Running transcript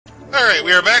Alright,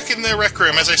 we are back in the rec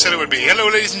room, as I said it would be. Hello,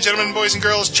 ladies and gentlemen, boys and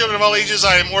girls, children of all ages,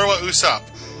 I am Orwa Usopp,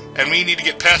 and we need to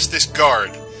get past this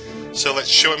guard. So let's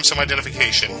show him some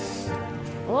identification.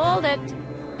 Hold it.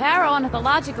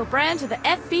 Para-ornithological branch of the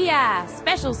FBI,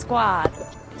 Special Squad.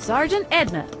 Sergeant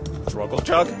Edna. Struggle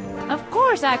Jug? Of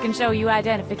course I can show you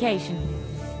identification.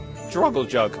 Struggle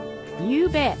Jug. You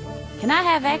bet. Can I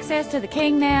have access to the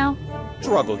king now?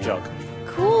 Struggle Jug.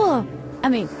 Cool. I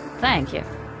mean, thank you.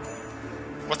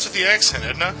 What's with the accent,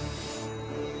 Edna?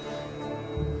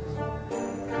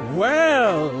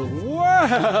 Well.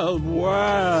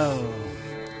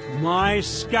 My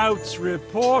scouts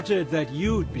reported that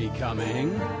you'd be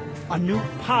coming. A new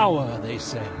power, they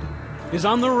said, is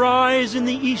on the rise in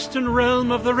the eastern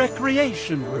realm of the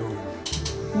recreation room.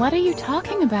 What are you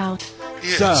talking about?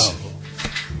 Yes. So,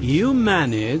 you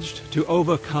managed to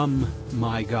overcome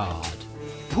my god.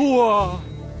 Poor,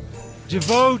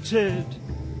 devoted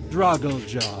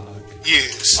Druggle-Jug.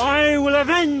 Yes. I will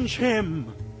avenge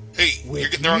him Hey, you're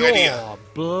with getting the wrong your idea.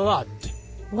 blood.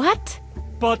 What?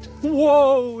 But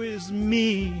woe is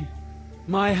me.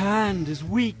 My hand is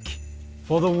weak,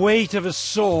 for the weight of a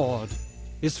sword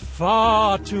is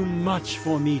far too much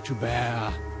for me to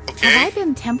bear. Okay. Have I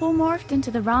been temple morphed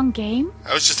into the wrong game?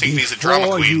 I was just thinking he's a drama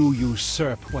Before queen. you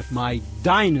usurp what my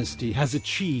dynasty has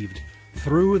achieved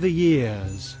through the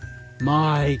years,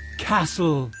 my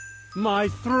castle, my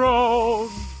throne,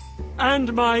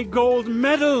 and my gold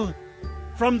medal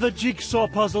from the jigsaw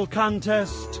puzzle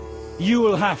contest, you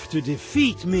will have to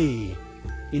defeat me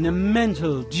in a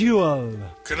mental duel.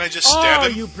 Can I just stab Are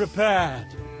him? you prepared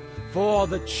for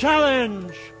the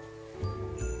challenge?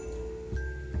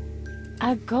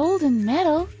 A golden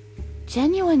medal?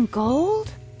 Genuine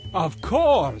gold? Of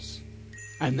course.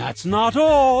 And that's not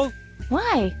all.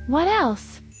 Why? What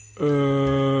else?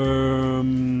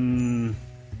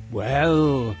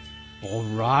 Well, all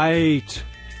right.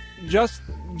 Just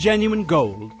genuine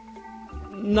gold.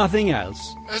 Nothing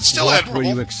else. It's still What admirable.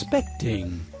 were you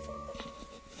expecting?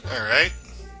 Alright.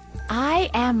 I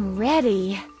am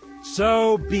ready.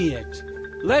 So be it.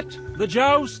 Let the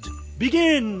joust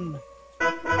begin.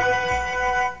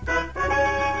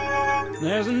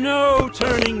 There's no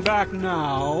turning back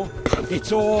now.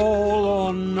 It's all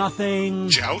or nothing.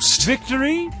 Joust?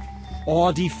 Victory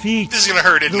or defeat. This is gonna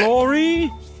hurt, isn't it?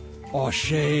 Glory or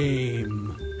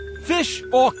shame. Fish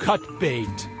or cut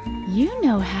bait. You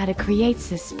know how to create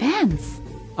suspense.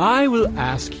 I will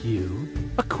ask you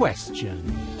a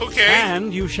question. Okay.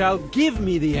 And you shall give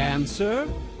me the answer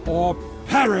or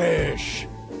perish.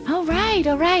 All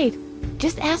right.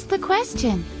 Just ask the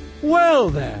question. Well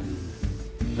then,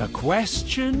 the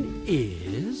question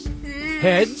is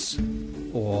heads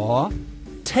or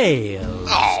tails?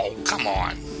 Oh, come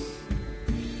on.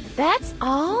 That's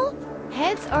all?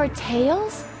 Heads or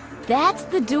tails? That's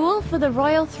the duel for the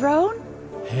royal throne?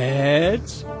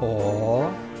 Heads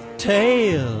or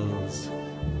tails?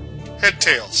 Head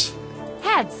tails.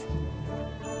 Heads.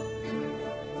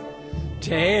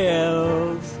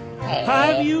 Tails. Aw.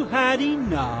 Have you had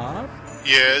enough?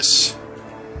 Yes.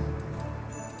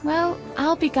 Well,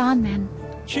 I'll be gone then.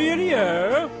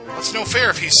 Cheerio. That's no fair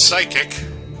if he's psychic.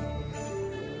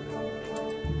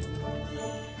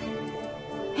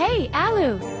 Hey,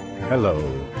 Alu. Hello,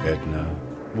 Edna.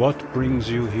 What brings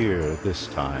you here this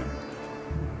time?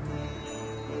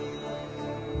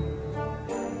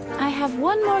 I have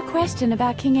one more question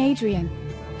about King Adrian.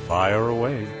 Fire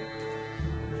away.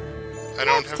 I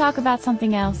don't Let's have... talk about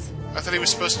something else. I thought he was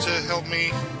supposed to help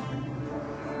me.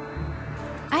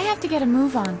 I have to get a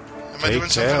move on. Am I Take doing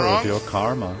something care wrong? of your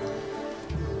karma.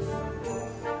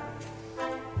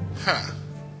 Huh.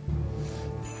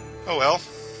 Oh well.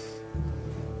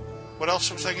 What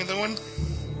else was I doing?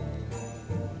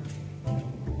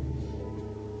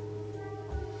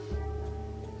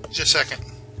 Just a second.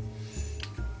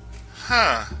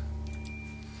 Huh.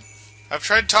 I've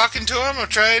tried talking to him. I've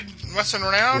tried messing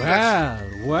around.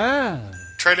 I've Well.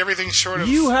 tried everything short of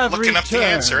You have looking up the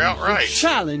answer returned outright. to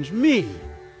challenge me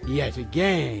yet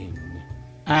again,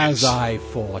 as Yes. I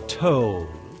foretold.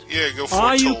 Yeah, go for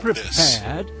Are you this.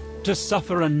 prepared to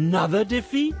suffer another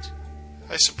defeat?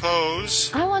 I suppose.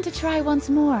 I want to try once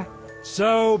more.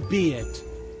 So be it.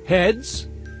 Heads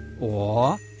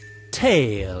or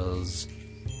tails?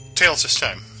 Tails this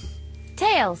time.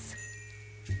 Tails.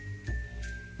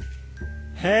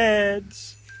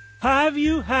 Heads. Have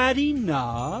you had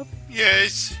enough?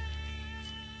 Yes.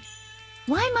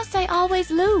 Why must I always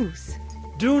lose?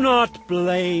 Do not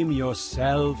blame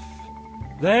yourself.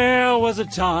 There was a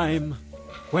time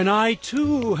when I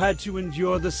too had to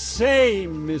endure the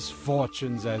same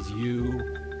misfortunes as you.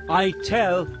 I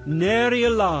tell nary a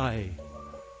lie.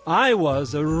 I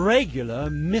was a regular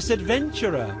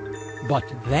misadventurer. But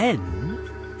then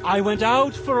I went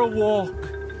out for a walk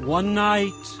one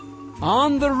night.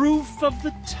 On the roof of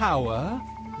the tower,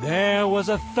 there was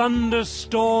a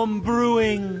thunderstorm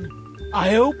brewing.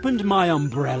 I opened my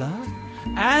umbrella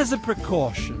as a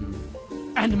precaution,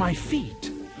 and my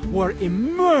feet were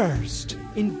immersed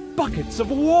in buckets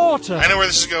of water. I know where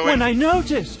this is going. When I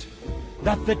noticed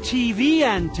that the TV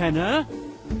antenna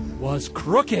was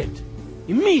crooked.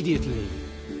 Immediately,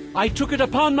 I took it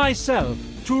upon myself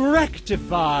to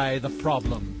rectify the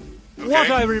problem. Okay.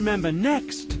 What I remember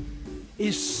next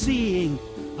is seeing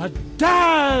a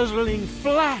dazzling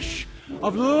flash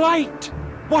of light.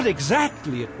 What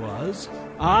exactly it was,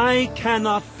 I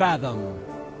cannot fathom.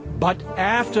 But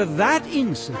after that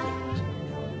incident,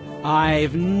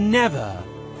 I've never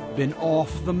been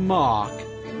off the mark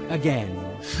again.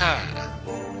 Huh.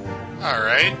 All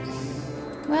right.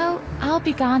 Well, I'll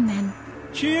be gone then.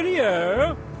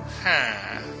 Cheerio!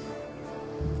 Huh.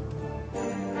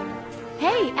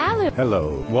 Hey, Alu,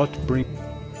 Hello, what bring...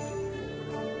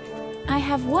 I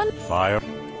have one. Fire?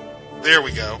 There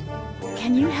we go.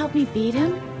 Can you help me beat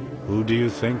him? Who do you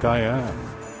think I am?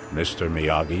 Mr.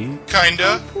 Miyagi?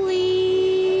 Kinda.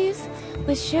 Please?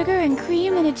 With sugar and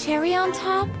cream and a cherry on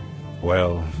top?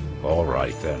 Well, all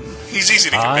right then. He's easy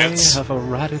to I convince. have a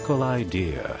radical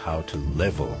idea how to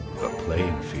level the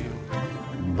playing field.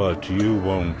 But you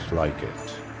won't like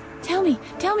it. Tell me.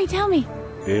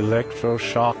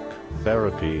 Electroshock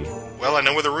therapy. Well, I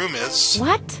know where the room is.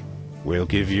 What? We'll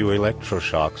give you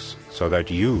electroshocks so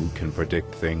that you can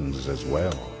predict things as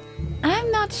well. I'm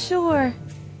not sure.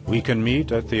 We can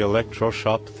meet at the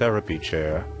electroshock therapy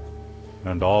chair,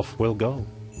 and off we'll go.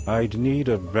 I'd need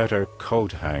a better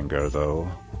coat hanger,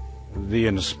 though. The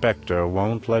inspector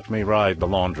won't let me ride the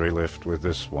laundry lift with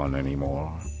this one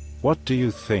anymore. What do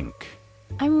you think?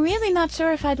 I'm really not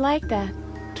sure if I'd like that.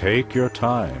 Take your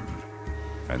time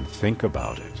and think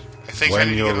about it. I think I When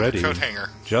need to you're get another ready, coat hanger.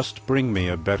 just bring me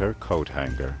a better coat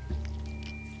hanger.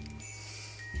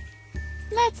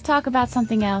 Let's talk about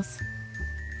something else.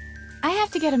 I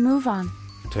have to get a move on.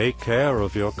 Take care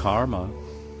of your karma.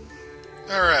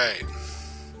 All right.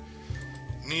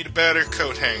 Need a better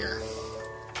coat hanger.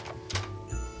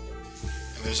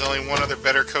 And there's only one other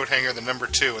better coat hanger than number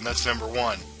 2, and that's number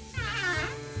 1.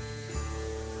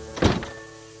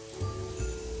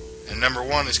 And number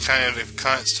 1 is kind of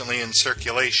constantly in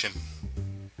circulation.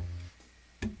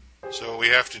 So what we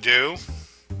have to do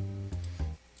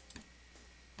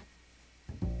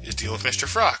is deal with Mr.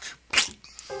 Frock.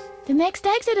 The next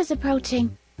exit is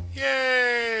approaching.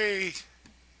 Yay!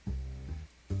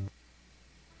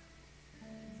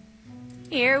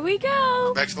 Here we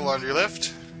go. Back to the laundry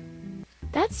lift.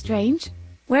 That's strange.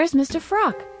 Where's Mr.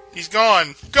 Frock? He's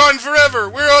gone. Gone forever.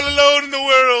 We're all alone in the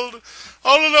world.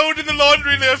 All alone in the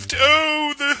laundry lift.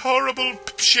 Oh, the horrible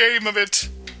shame of it.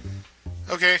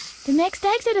 Okay. The next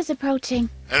exit is approaching.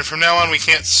 And from now on, we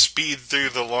can't speed through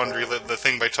the laundry lift, the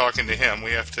thing by talking to him.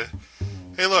 We have to...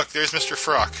 Hey, look, there's Mr.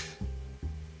 Frock.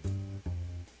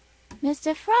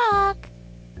 Mr. Frock.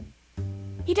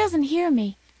 He doesn't hear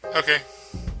me. Okay.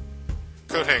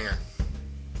 Coat hanger.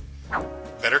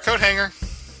 Better coat hanger.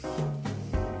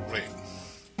 Wait.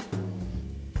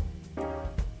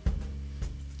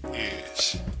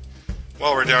 Yes.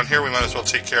 While we're down here, we might as well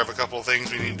take care of a couple of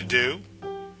things we need to do.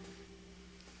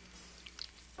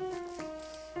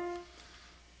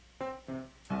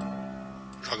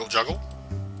 Juggle, juggle.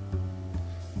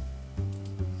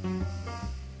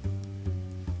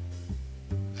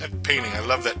 That painting, I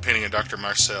love that painting of Dr.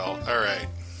 Marcel. Alright.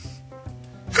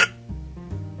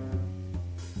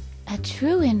 A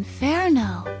true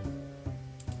inferno.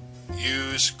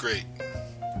 Use great.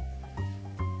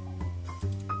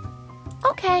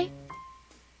 Okay.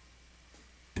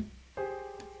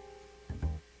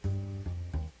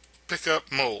 Pick up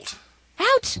mold.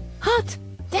 Ouch! Hot!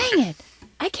 Dang it!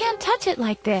 I can't touch it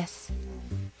like this.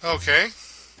 Okay.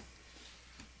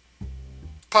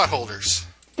 Pot holders.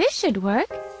 This should work.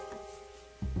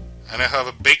 And I have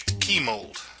a baked key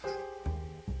mold.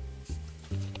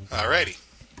 Alrighty.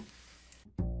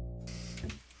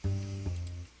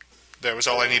 That was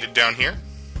all I needed down here.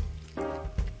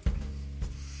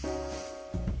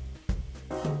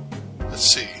 Let's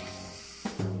see.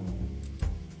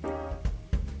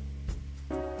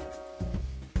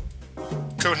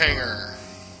 Coat hanger.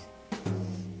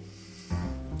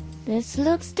 This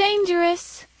looks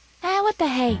dangerous. Ah, what the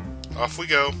hey? Off we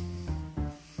go.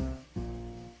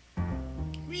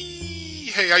 Whee!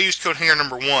 Hey, I used coat hanger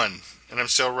number 1, and I'm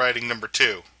still riding number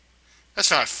 2. That's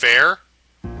not fair.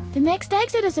 The next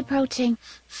exit is approaching.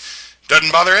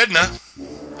 Doesn't bother Edna.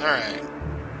 Alright.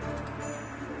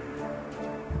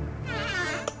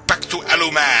 to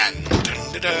Aluman.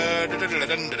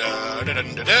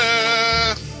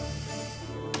 Dun-da-da-da-da-da-da-da-da-da-da-da.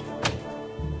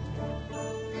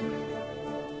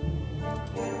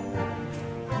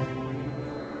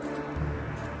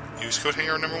 Use coat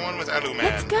hanger number 1 with Aluman.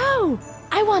 Let's go!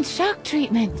 I want shock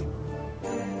treatment.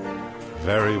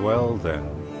 Very well, then.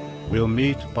 We'll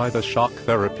meet by the shock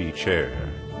therapy chair.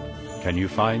 Can you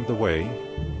find the way?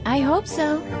 I hope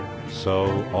so. So,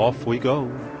 off we go.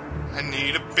 I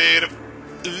need a bit of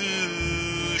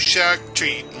shock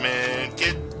treatment.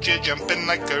 Get you jumping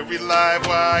like a real live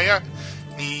wire.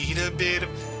 Need a bit of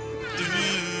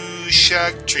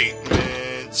shock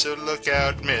treatment. So look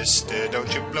out, mister.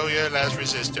 Don't you blow your last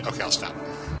resistor. Okay, I'll stop.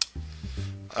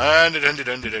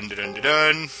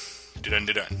 Dun-dun-dun-dun-dun-dun-dun-dun.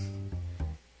 Dun-dun-dun-dun.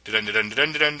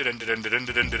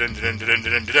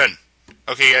 Dun-dun-dun-dun-dun-dun-dun-dun-dun-dun-dun-dun.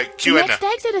 Okay, cue The Edna. next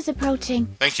exit is approaching.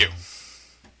 Thank you.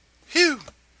 Phew.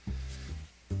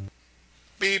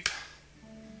 Beep.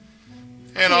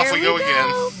 And off we go again.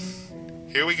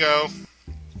 Here we go.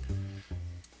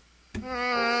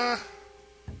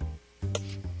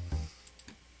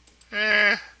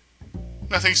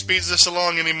 Nothing speeds this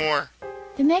along anymore.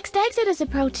 The next exit is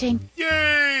approaching.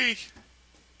 Yay!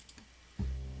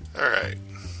 Alright.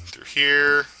 Through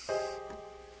here.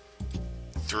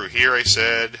 Through here, I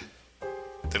said.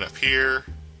 Then up here.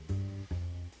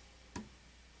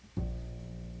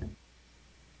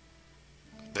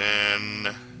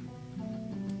 Then...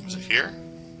 was it here?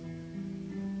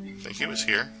 I think it was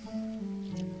here.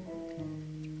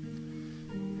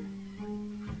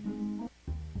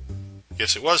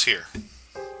 Yes, it was here.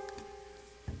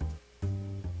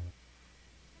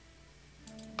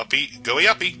 Uppy, goey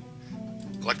uppy.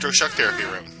 Electroshock therapy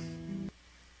room.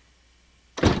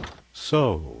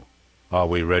 So, are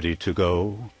we ready to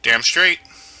go? Damn straight.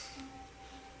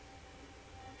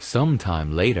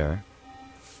 Sometime later.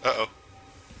 Uh-oh.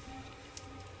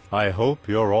 I hope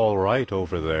you're all right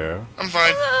over there. I'm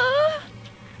fine.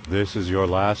 This is your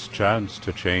last chance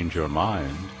to change your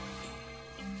mind.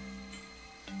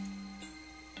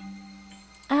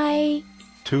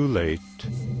 Too late.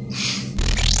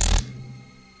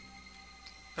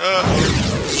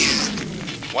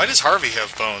 Why does Harvey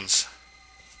have bones?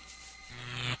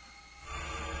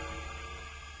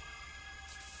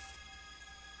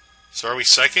 So are we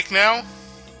psychic now?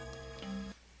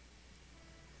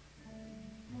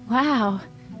 Wow.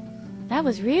 That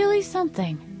was really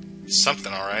something.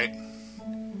 Something, alright.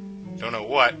 Don't know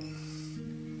what.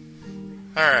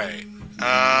 Alright.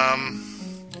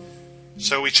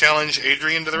 So we challenge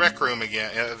Adrian to the rec room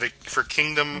again. For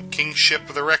kingship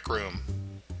of the rec room.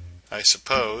 I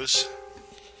suppose.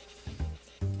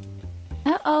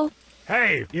 Uh-oh.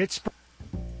 Hey, it's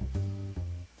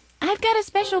I've got a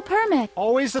special permit.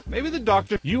 always maybe the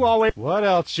doctor. You always. What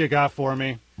else you got for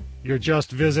me? You're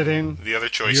just visiting? The other You're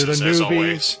choices, the as newbie?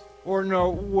 always. Or no,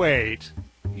 wait.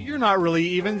 You're not really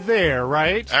even there,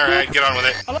 right? Alright, get on with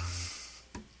it.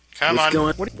 Come on.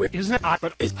 What, isn't it?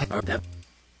 But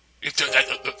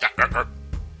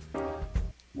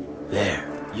There.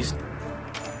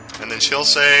 And then she'll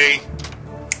say...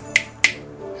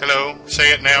 Hello,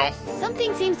 say it now.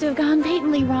 Something seems to have gone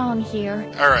patently wrong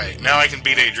here. Alright, now I can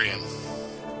beat Adrian.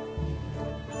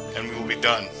 And we will be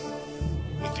done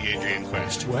with the Adrian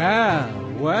quest.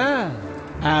 well.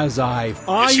 As I've...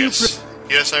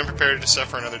 Yes, I'm prepared to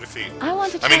suffer another defeat. I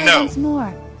want to try no. once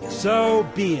more. So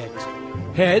be it.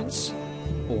 Heads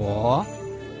or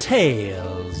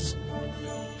tails?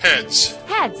 Heads.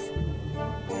 Heads.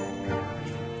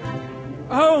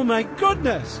 Oh my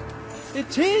goodness!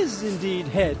 It is indeed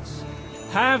heads.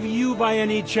 Have you by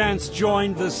any chance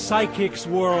joined the psychic's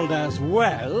world as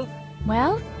well?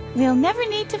 Well, we'll never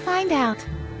need to find out.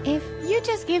 If you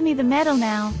just give me the medal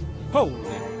now. Hold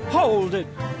it, hold it,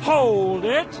 hold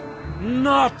it!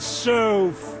 Not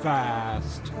so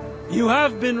fast. You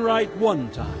have been right one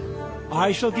time.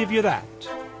 I shall give you that.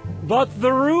 But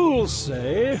the rules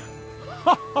say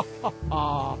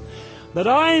that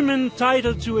I'm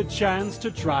entitled to a chance to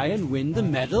try and win the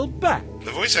medal back.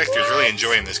 The voice actor is really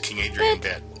enjoying this King Adrian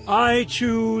bit. I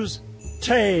choose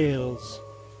tails.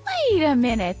 Wait a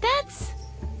minute, that's...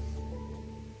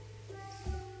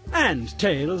 And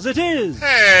tails it is.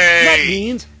 Hey! That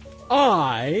means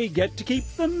I get to keep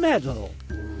the medal.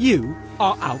 You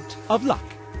are out of luck.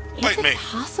 Is Bite it me.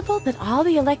 possible that all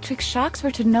the electric shocks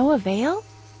were to no avail?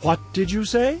 What did you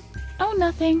say? Oh,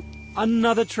 nothing.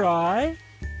 Another try?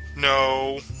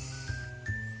 No.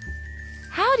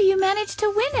 How do you manage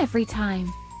to win every time?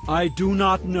 I do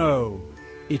not know.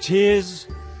 It is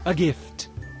a gift.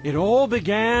 It all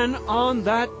began on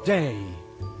that day.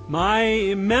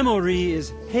 My memory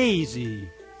is hazy.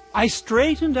 I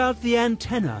straightened out the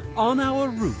antenna on our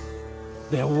roof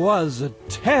there was a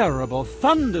terrible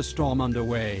thunderstorm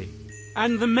underway,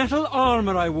 and the metal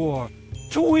armor I wore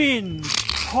twinged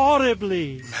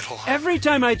horribly. Metal. Every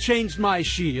time I changed my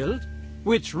shield,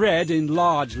 which read in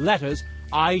large letters,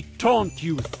 "I taunt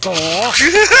you, Thor,"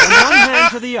 from one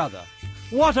hand to the other.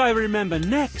 What I remember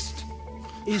next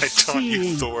is I taunt you,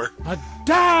 seeing Thor. a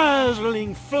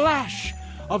dazzling flash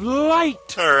of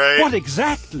light. All right. What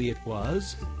exactly it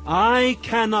was, I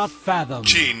cannot fathom.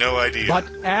 Gee, no idea. But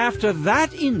after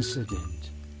that incident,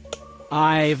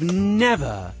 I've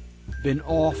never been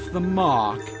off the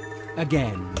mark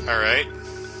again. All right.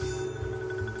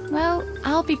 Well,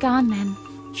 I'll be gone then.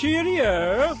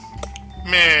 Cheerio!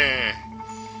 Meh.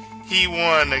 He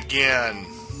won again.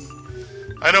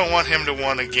 I don't want him to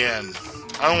win again.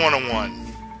 I want to win.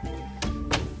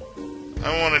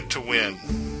 I wanted to win.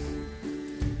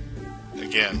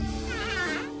 Again.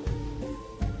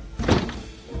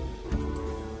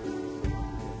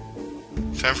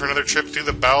 Time for another trip through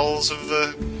the bowels of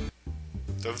the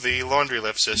laundry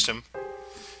lift system.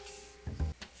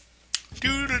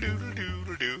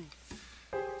 Doo-doo-doo-doo-doo-doo.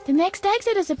 The next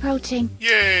exit is approaching.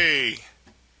 Yay!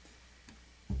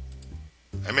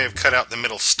 I may have cut out the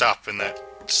middle stop in that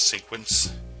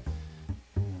sequence.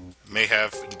 May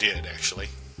have, did actually.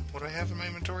 What do I have in my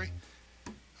inventory?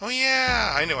 Oh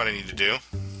yeah, I know what I need to do.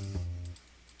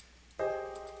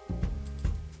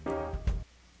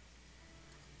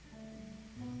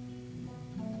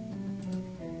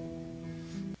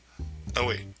 Oh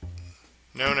wait.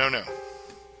 No.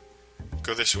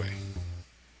 Go this way.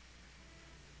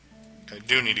 I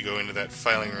do need to go into that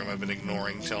filing room I've been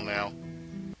ignoring till now.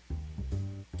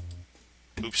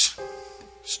 Oops.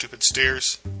 Stupid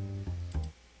stairs.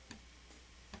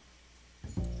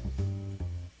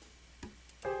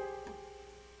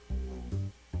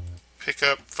 Pick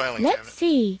up filing Let's cabinet.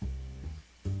 see.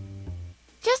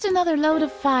 Just another load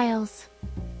of files.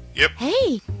 Yep.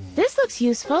 Hey, this looks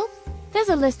useful. There's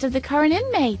a list of the current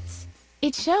inmates.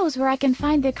 It shows where I can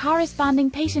find their corresponding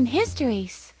patient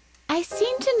histories. I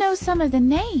seem to know some of the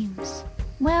names.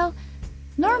 Well,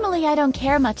 normally I don't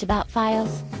care much about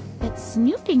files, but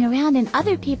snooping around in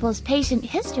other people's patient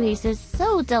histories is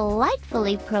so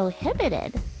delightfully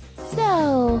prohibited.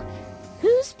 So,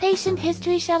 whose patient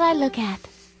history shall I look at?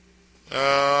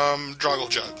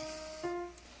 Droggle-jug.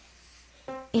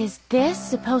 Is this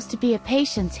supposed to be a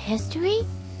patient's history?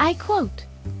 I quote,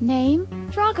 name,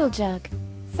 Droggle-jug.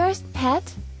 First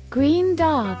pet, green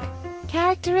dog.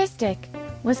 Characteristic,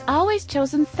 was always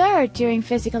chosen third during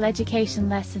physical education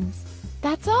lessons.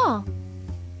 That's all.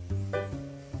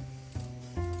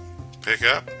 Pick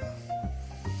up.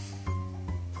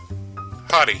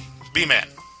 Hottie. B-Man.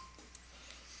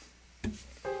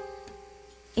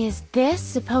 Is this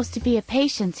supposed to be a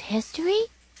patient's history?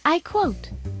 I quote,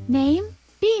 name,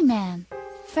 B-Man.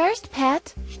 First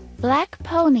pet, black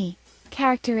pony.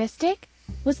 Characteristic,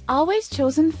 was always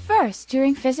chosen first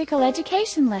during physical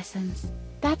education lessons.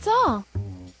 That's all.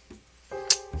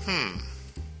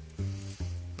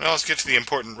 Well, let's get to the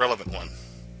important, relevant one.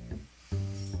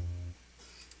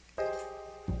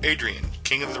 Adrian,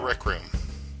 King of the Rec Room.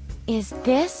 Is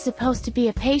this supposed to be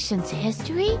a patient's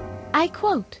history? I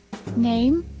quote,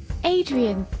 name,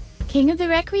 Adrian, King of the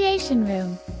Recreation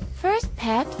Room. First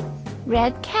pet,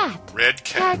 red cat. Red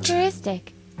cat.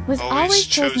 Characteristic, was Always always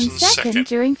chosen chosen second second.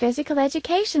 during physical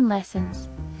education lessons.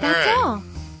 That's All all. right.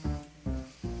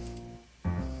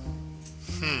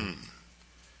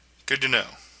 Good to know.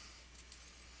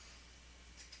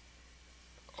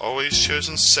 Always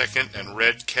chosen second and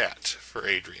red cat for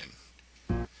Adrian.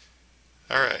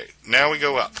 Alright, now we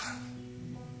go up.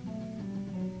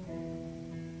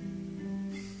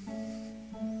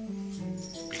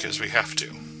 Because we have to.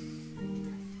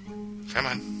 Come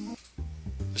on.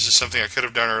 This is something I could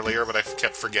have done earlier, but I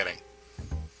kept forgetting.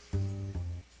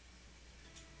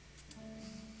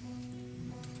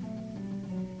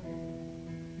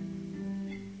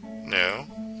 No.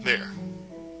 There.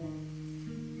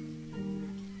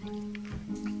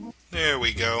 There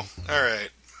we go. Alright.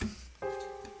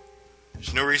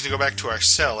 There's no reason to go back to our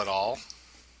cell at all.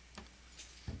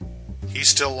 He's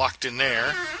still locked in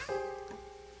there.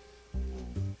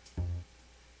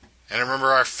 And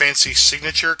remember our fancy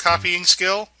signature copying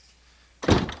skill?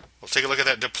 We'll take a look at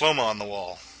that diploma on the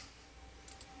wall.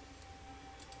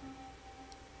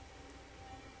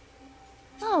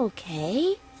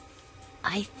 Okay.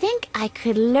 I think I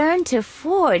could learn to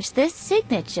forge this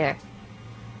signature.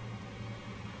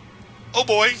 Oh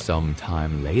boy!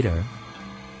 Sometime later.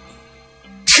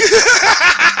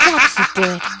 That should do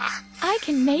it. I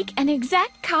can make an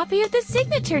exact copy of the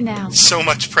signature now. So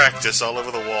much practice all over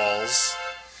the walls.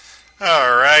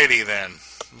 Alrighty then.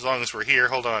 As long as we're here,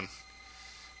 hold on.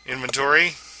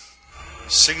 Inventory.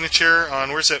 Signature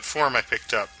on... Where's that form I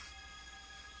picked up?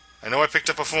 I know I picked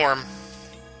up a form.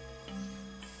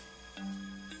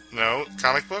 No.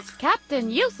 Comic book?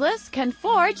 Captain Useless can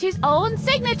forge his own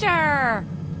signature.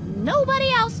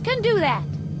 Nobody else can do that.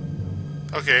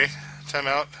 Okay. Time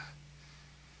out.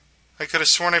 I could have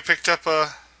sworn I picked up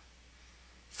a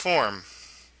form.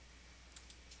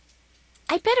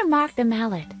 I better mark the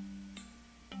mallet.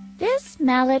 This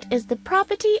mallet is the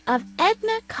property of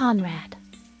Edna Conrad.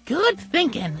 Good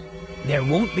thinking. There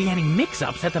won't be any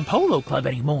mix-ups at the polo club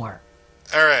anymore.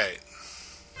 Alright.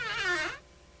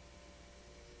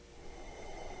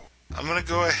 I'm going to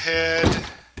go ahead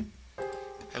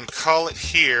and call it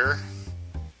here.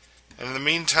 And in the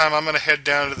meantime, I'm going to head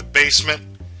down to the basement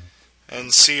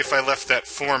and see if I left that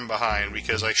form behind,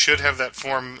 because I should have that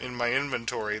form in my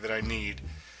inventory that I need.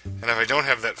 And if I don't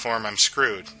have that form, I'm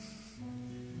screwed.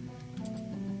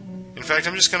 In fact,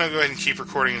 I'm just going to go ahead and keep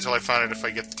recording until I find it if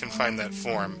I can find that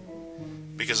form,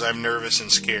 because I'm nervous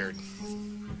and scared.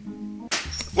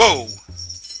 Whoa!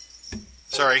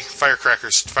 Sorry,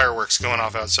 fireworks going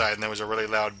off outside, and there was a really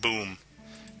loud boom.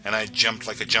 And I jumped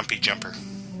like a jumpy jumper.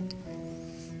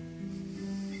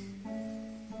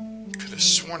 Could have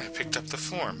sworn I picked up the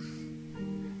form.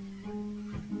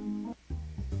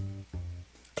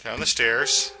 Down the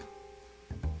stairs.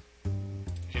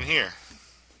 In here.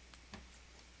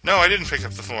 No, I didn't pick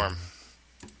up the form.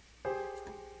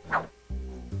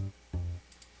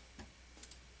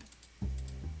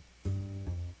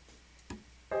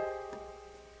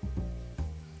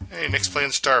 Hey, Nick's playing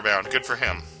Starbound. Good for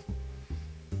him.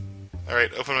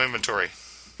 Alright, open my inventory.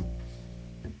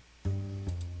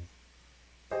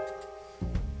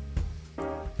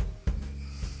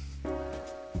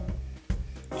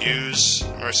 Use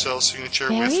Marcel's signature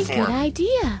Very with form. good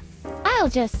idea. I'll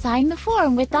just sign the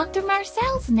form with Dr.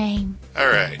 Marcel's name.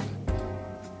 Alright.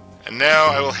 And now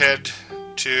I will head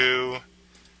to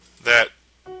that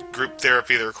group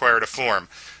therapy that required a form.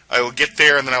 I will get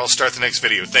there and then I will start the next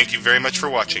video. Thank you very much for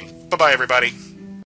watching. Bye-bye, everybody.